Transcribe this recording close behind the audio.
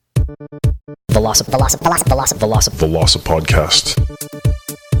Velocipodcast.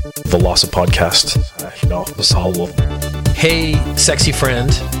 Velocipodcast. No, das hallo. Hey, sexy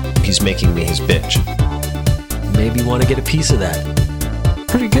friend. He's making me his bitch. Maybe you want to get a piece of that.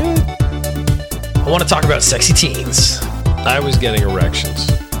 Pretty good. I want to talk about sexy teens. I was getting erections.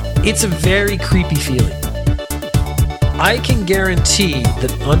 It's a very creepy feeling. I can guarantee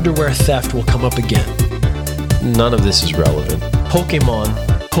that underwear theft will come up again. None of this is relevant. Pokemon,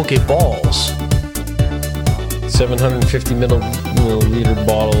 Pokeballs. 750 milliliter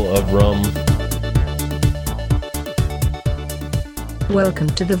bottle of rum. Welcome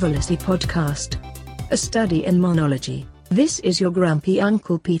to the Velocity Podcast, a study in monology. This is your grumpy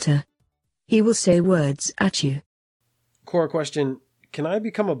Uncle Peter. He will say words at you. Core question, can I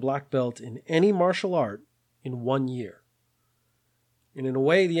become a black belt in any martial art in 1 year? And in a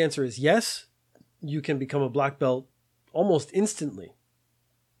way, the answer is yes. You can become a black belt almost instantly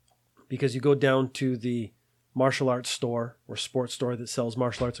because you go down to the martial arts store or sports store that sells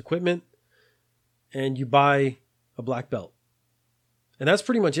martial arts equipment and you buy a black belt. And that's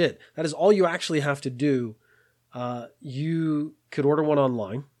pretty much it. That is all you actually have to do. You could order one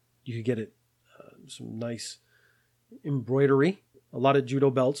online. You could get it some nice embroidery. A lot of judo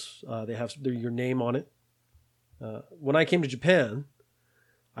belts, they have your name on it. When I came to Japan,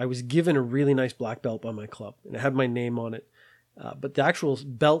 I was given a really nice black belt by my club, and it had my name on it. But the actual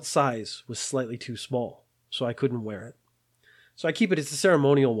belt size was slightly too small, so I couldn't wear it. So I keep it. It's a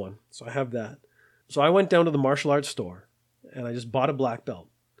ceremonial one, so I have that. So I went down to the martial arts store, and I just bought a black belt.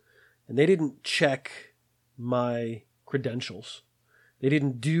 And they didn't check my credentials. They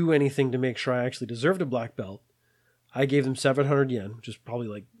didn't do anything to make sure I actually deserved a black belt. I gave them 700 yen, which is probably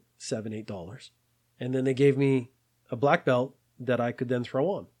like $7-8. And then they gave me a black belt that I could then throw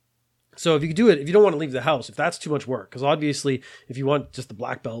on. So if you could do it, if you don't want to leave the house, if that's too much work, because obviously if you want just the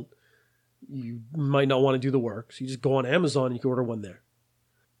black belt, you might not want to do the work. So you just go on Amazon and you can order one there.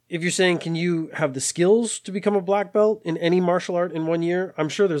 If you're saying, can you have the skills to become a black belt in any martial art in 1 year? I'm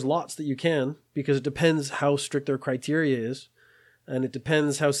sure there's lots that you can, because it depends how strict their criteria is. And it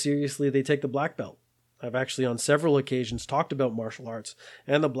depends how seriously they take the black belt. I've actually on several occasions talked about martial arts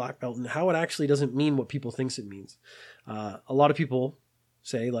and the black belt and how it actually doesn't mean what people thinks it means. A lot of people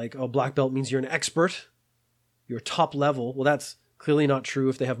say like, oh, black belt means you're an expert, you're top level. Well, that's clearly not true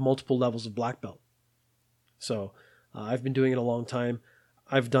if they have multiple levels of black belt. So I've been doing it a long time.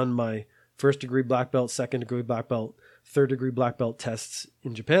 I've done my first degree black belt, second degree black belt, third degree black belt tests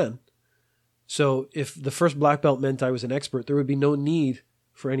in Japan. So if the first black belt meant I was an expert, there would be no need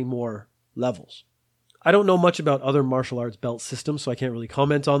for any more levels. I don't know much about other martial arts belt systems, so I can't really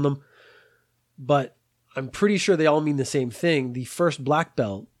comment on them. But I'm pretty sure they all mean the same thing. The first black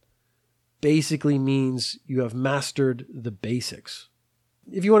belt basically means you have mastered the basics.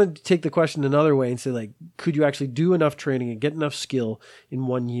 If you wanted to take the question another way and say, like, could you actually do enough training and get enough skill in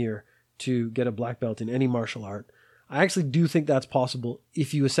 1 year to get a black belt in any martial art? I actually do think that's possible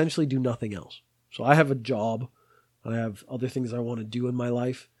if you essentially do nothing else. So I have a job. I have other things I want to do in my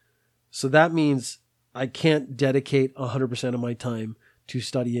life. So that means I can't dedicate 100% of my time to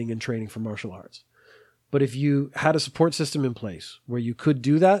studying and training for martial arts. But if you had a support system in place where you could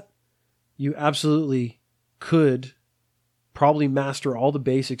do that, you absolutely could probably master all the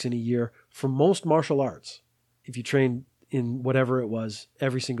basics in a year for most martial arts if you trained in whatever it was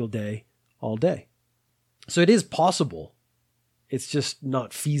every single day, all day. So it is possible. It's just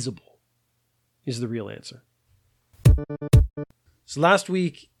not feasible is the real answer. So last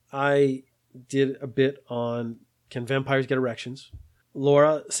week I did a bit on can vampires get erections.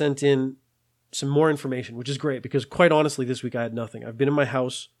 Laura sent in some more information, which is great because quite honestly, this week I had nothing. I've been in my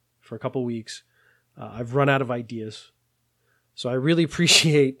house for a couple weeks. I've run out of ideas. So I really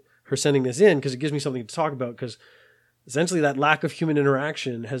appreciate her sending this in because it gives me something to talk about, because essentially that lack of human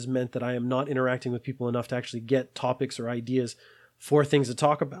interaction has meant that I am not interacting with people enough to actually get topics or ideas for things to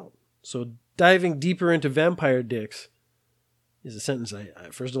talk about. So diving deeper into vampire dicks is a sentence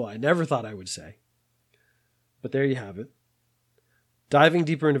first of all, I never thought I would say. But there you have it. Diving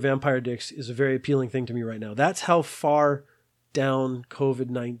deeper into vampire dicks is a very appealing thing to me right now. That's how far down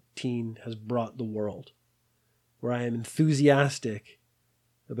COVID-19 has brought the world, where I am enthusiastic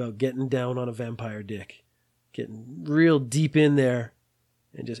about getting down on a vampire dick, getting real deep in there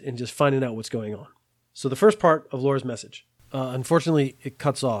and just finding out what's going on. So the first part of Laura's message, unfortunately, it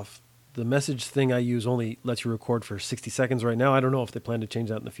cuts off. The message thing I use only lets you record for 60 seconds right now. I don't know if they plan to change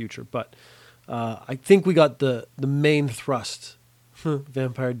that in the future, but I think we got the main thrust.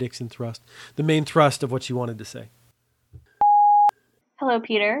 Vampire dicks and thrust. The main thrust of what you wanted to say. Hello,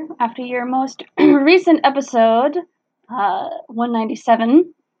 Peter. After your most recent episode,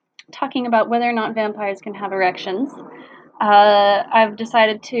 197, talking about whether or not vampires can have erections. I've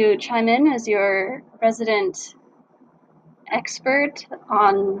decided to chime in as your resident expert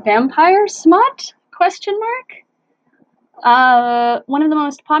on vampire smut? ? One of the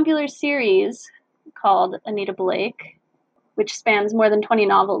most popular series, called Anita Blake, which spans more than 20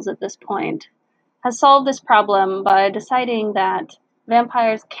 novels at this point, has solved this problem by deciding that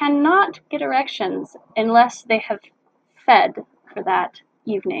vampires cannot get erections unless they have fed for that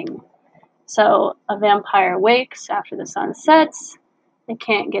evening. So a vampire wakes after the sun sets. They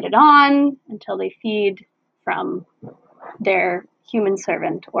can't get it on until they feed from their human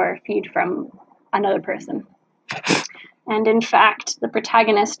servant or feed from another person. And in fact, the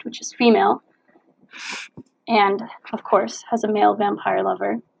protagonist, which is female, and of course has a male vampire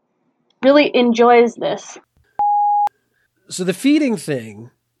lover, really enjoys this. So the feeding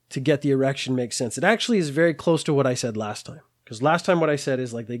thing to get the erection makes sense. It actually is very close to what I said last time. Because last time what I said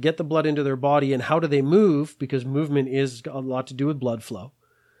is like they get the blood into their body, and how do they move? Because movement is a lot to do with blood flow.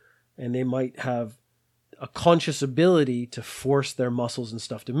 And they might have a conscious ability to force their muscles and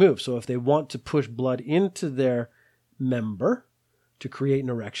stuff to move. So if they want to push blood into their member to create an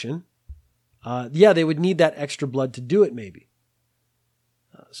erection, they would need that extra blood to do it maybe.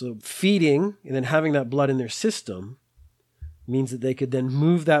 So feeding and then having that blood in their system means that they could then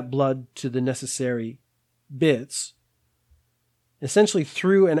move that blood to the necessary bits, essentially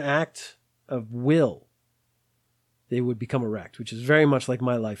through an act of will. They would become erect, which is very much like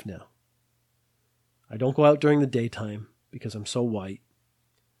my life now. I don't go out during the daytime because I'm so white.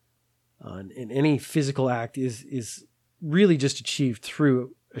 And any physical act is really just achieved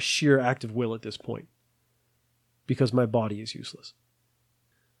through a sheer act of will at this point, because my body is useless.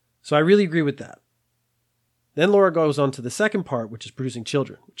 So I really agree with that. Then Laura goes on to the second part, which is producing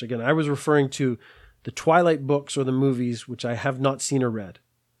children, which again, I was referring to the Twilight books or the movies, which I have not seen or read,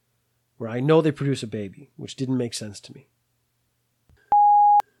 where I know they produce a baby, which didn't make sense to me.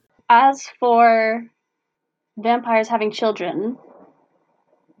 As for vampires having children,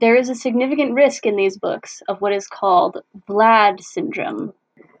 there is a significant risk in these books of what is called Vlad syndrome.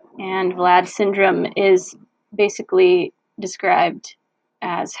 And Vlad syndrome is basically described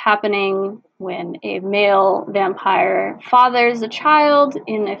as happening when a male vampire fathers a child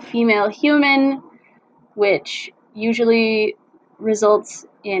in a female human, which usually results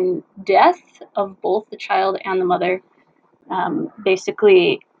in death of both the child and the mother.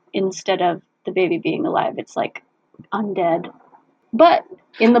 Basically, instead of the baby being alive, it's like undead. But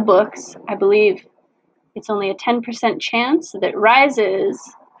in the books, I believe it's only a 10% chance that rises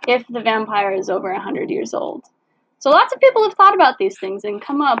if the vampire is over 100 years old. So lots of people have thought about these things and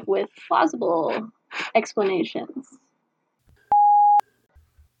come up with plausible explanations.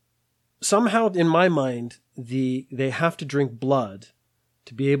 Somehow, in my mind, they have to drink blood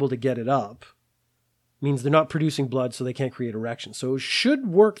to be able to get it up. Means they're not producing blood, so they can't create erections. So it should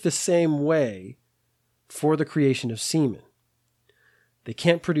work the same way for the creation of semen. They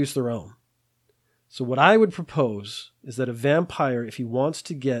can't produce their own. So what I would propose is that a vampire, if he wants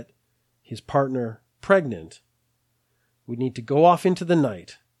to get his partner pregnant, would need to go off into the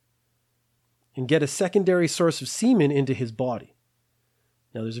night and get a secondary source of semen into his body.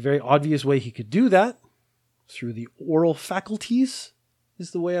 Now, there's a very obvious way he could do that, through the oral faculties,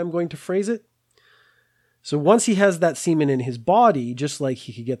 is the way I'm going to phrase it. So once he has that semen in his body, just like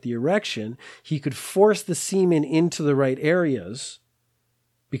he could get the erection, he could force the semen into the right areas,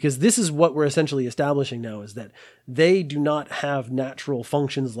 because this is what we're essentially establishing now, is that they do not have natural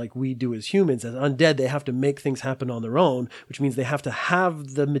functions like we do as humans. As undead, they have to make things happen on their own, which means they have to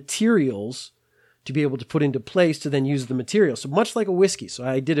have the materials to be able to put into place to then use the materials. So much like a whiskey. So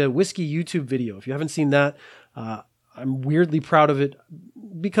I did a whiskey YouTube video. If you haven't seen that, I'm weirdly proud of it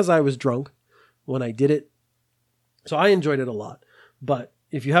because I was drunk when I did it. So I enjoyed it a lot. But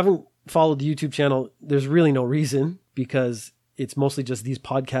if you haven't followed the YouTube channel, there's really no reason, because it's mostly just these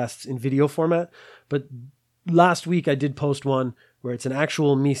podcasts in video format. But last week I did post one where it's an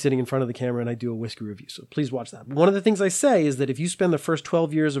actual me sitting in front of the camera and I do a whiskey review. So please watch that. One of the things I say is that if you spend the first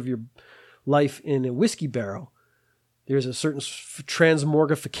 12 years of your life in a whiskey barrel, there's a certain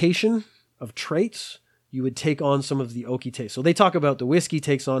transmogrification of traits. You would take on some of the oaky taste. So they talk about the whiskey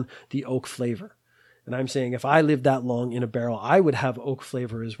takes on the oak flavor. And I'm saying if I lived that long in a barrel, I would have oak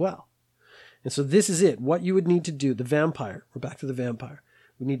flavor as well. And so this is it. What you would need to do, the vampire, we're back to the vampire,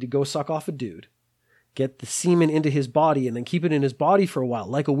 would need to go suck off a dude, get the semen into his body, and then keep it in his body for a while,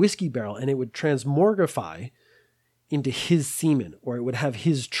 like a whiskey barrel, and it would transmogrify into his semen, or it would have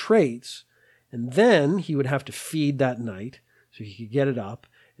his traits, and then he would have to feed that night so he could get it up,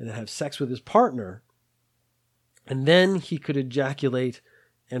 and then have sex with his partner, and then he could ejaculate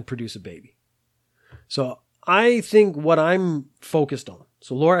and produce a baby. So I think what I'm focused on,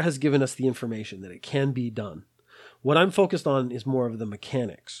 so Laura has given us the information that it can be done. What I'm focused on is more of the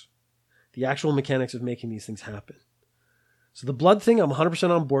mechanics, the actual mechanics of making these things happen. So the blood thing, I'm 100%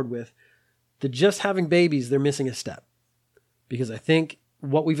 on board with. The just having babies, they're missing a step. Because I think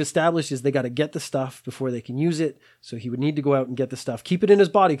what we've established is they got to get the stuff before they can use it. So he would need to go out and get the stuff, keep it in his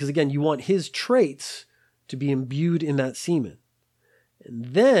body. Because again, you want his traits to be imbued in that semen. And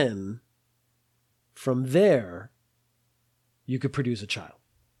then from there, you could produce a child.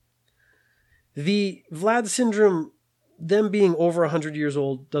 The Vlad syndrome, them being over 100 years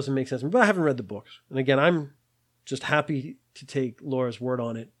old, doesn't make sense. But I haven't read the books. And again, I'm just happy to take Laura's word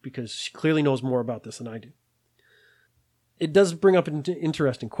on it because she clearly knows more about this than I do. It does bring up an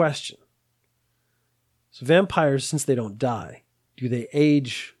interesting question. So vampires, since they don't die, do they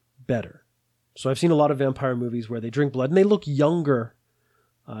age better? So I've seen a lot of vampire movies where they drink blood and they look younger.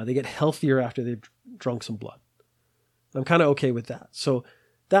 They get healthier after they've drunk some blood. I'm kind of okay with that. So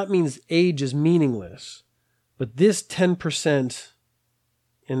that means age is meaningless. But this 10%,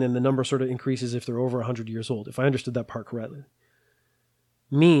 and then the number sort of increases if they're over 100 years old, if I understood that part correctly,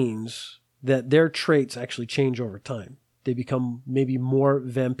 means that their traits actually change over time. They become maybe more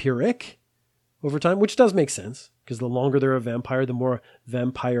vampiric over time, which does make sense, because the longer they're a vampire, the more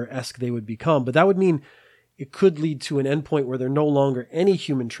vampire-esque they would become. But that would mean it could lead to an endpoint where they're no longer any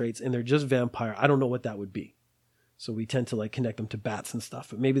human traits and they're just vampire. I don't know what that would be. So we tend to like connect them to bats and stuff,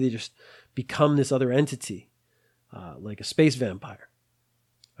 but maybe they just become this other entity, like a space vampire.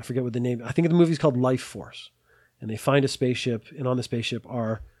 I forget what the name, I think the movie's called Life Force. And they find a spaceship, and on the spaceship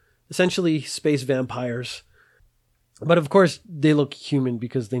are essentially space vampires. But of course, they look human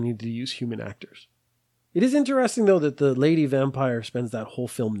because they need to use human actors. It is interesting, though, that the lady vampire spends that whole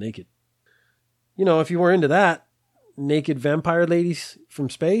film naked. You know, if you were into that, naked vampire ladies from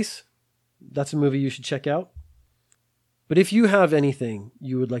space, that's a movie you should check out. But if you have anything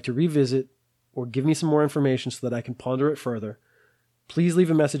you would like to revisit or give me some more information so that I can ponder it further, please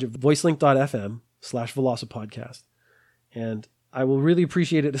leave a message at voicelink.fm/velocipodcast. And I will really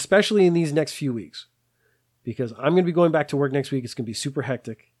appreciate it, especially in these next few weeks, because I'm going to be going back to work next week. It's going to be super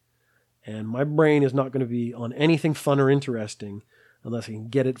hectic, and my brain is not going to be on anything fun or interesting unless I can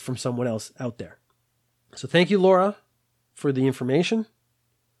get it from someone else out there. So thank you, Laura, for the information.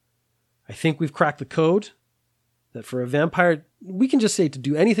 I think we've cracked the code that for a vampire, we can just say to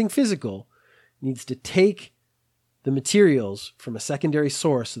do anything physical, needs to take the materials from a secondary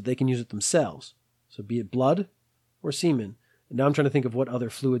source so that they can use it themselves. So be it blood or semen. And now I'm trying to think of what other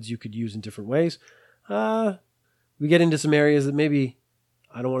fluids you could use in different ways. We get into some areas that maybe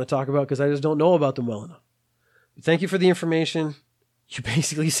I don't want to talk about because I just don't know about them well enough. But thank you for the information. You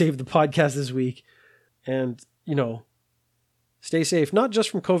basically saved the podcast this week. And, you know, stay safe, not just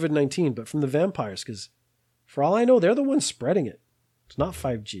from COVID-19, but from the vampires, because for all I know, they're the ones spreading it. It's not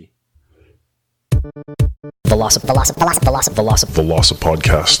 5G.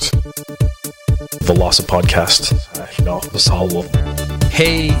 Velocipodcast. Velocipodcast. No, das hallo.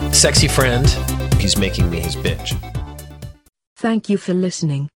 Hey, sexy friend. He's making me his bitch. Thank you for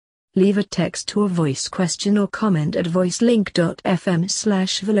listening. Leave a text or voice question or comment at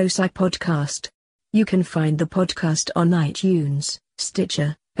voicelink.fm/velocipodcast. You can find the podcast on iTunes,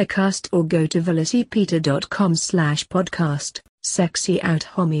 Stitcher, Acast, or go to velocipeter.com/podcast. Sexy out,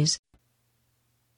 homies.